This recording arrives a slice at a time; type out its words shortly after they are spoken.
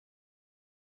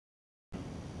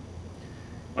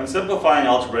When simplifying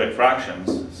algebraic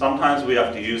fractions, sometimes we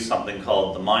have to use something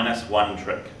called the -1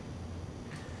 trick.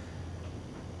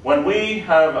 When we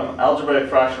have an algebraic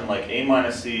fraction like a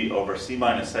minus c over c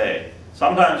minus a,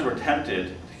 sometimes we're tempted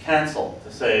to cancel,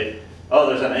 to say, oh,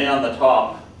 there's an a on the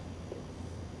top,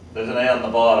 there's an a on the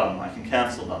bottom, I can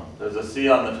cancel them. There's a c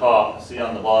on the top, a c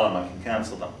on the bottom, I can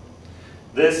cancel them.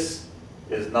 This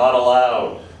is not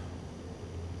allowed.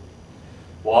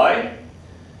 Why?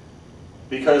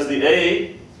 Because the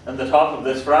a and the top of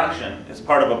this fraction is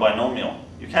part of a binomial.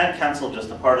 You can't cancel just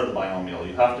a part of the binomial.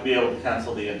 You have to be able to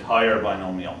cancel the entire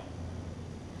binomial.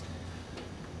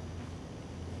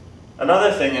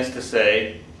 Another thing is to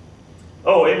say,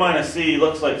 oh, a minus c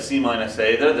looks like c minus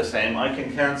a. They're the same. I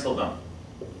can cancel them.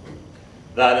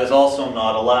 That is also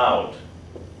not allowed.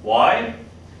 Why?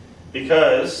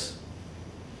 Because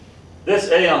this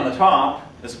a on the top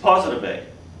is positive a.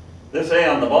 This a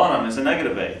on the bottom is a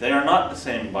negative a. They are not the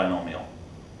same binomial.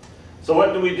 So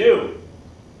what do we do?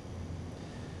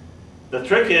 The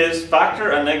trick is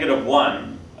factor a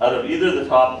 -1 out of either the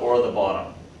top or the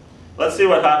bottom. Let's see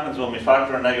what happens when we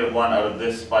factor a -1 out of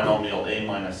this binomial a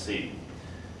minus c.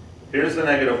 Here's the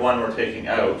 -1 we're taking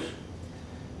out.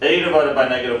 A divided by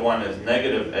 -1 is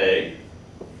negative a,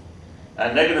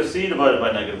 and negative c divided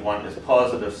by -1 is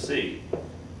positive c.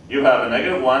 You have a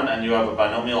 -1 and you have a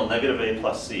binomial negative a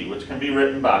plus c, which can be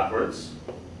written backwards.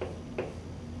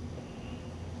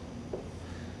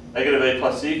 Negative a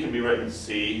plus c can be written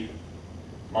c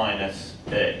minus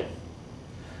a.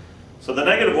 So the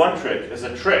 -1 trick is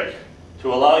a trick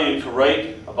to allow you to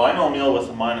write a binomial with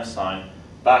a minus sign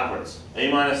backwards.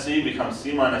 A minus c becomes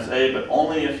c minus a, but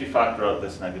only if you factor out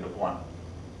this -1.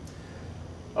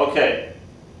 Okay,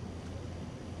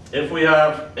 if we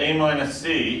have a minus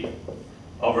c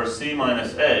over c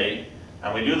minus a,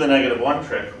 and we do the -1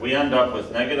 trick, we end up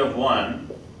with -1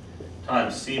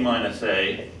 times c minus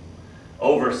a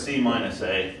over c minus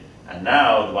a, and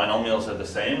now the binomials are the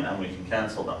same and we can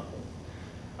cancel them.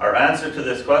 Our answer to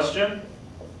this question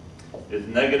is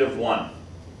 -1.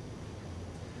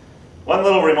 One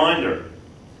little reminder,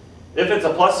 if it's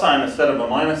a plus sign instead of a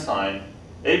minus sign,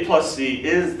 a plus c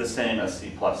is the same as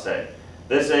c plus a.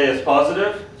 This a is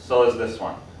positive, so is this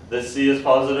one. This c is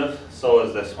positive, so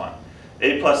is this one.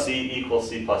 A plus c equals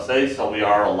c plus a, so we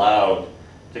are allowed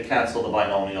to cancel the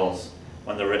binomials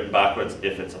when they're written backwards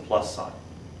if it's a plus sign.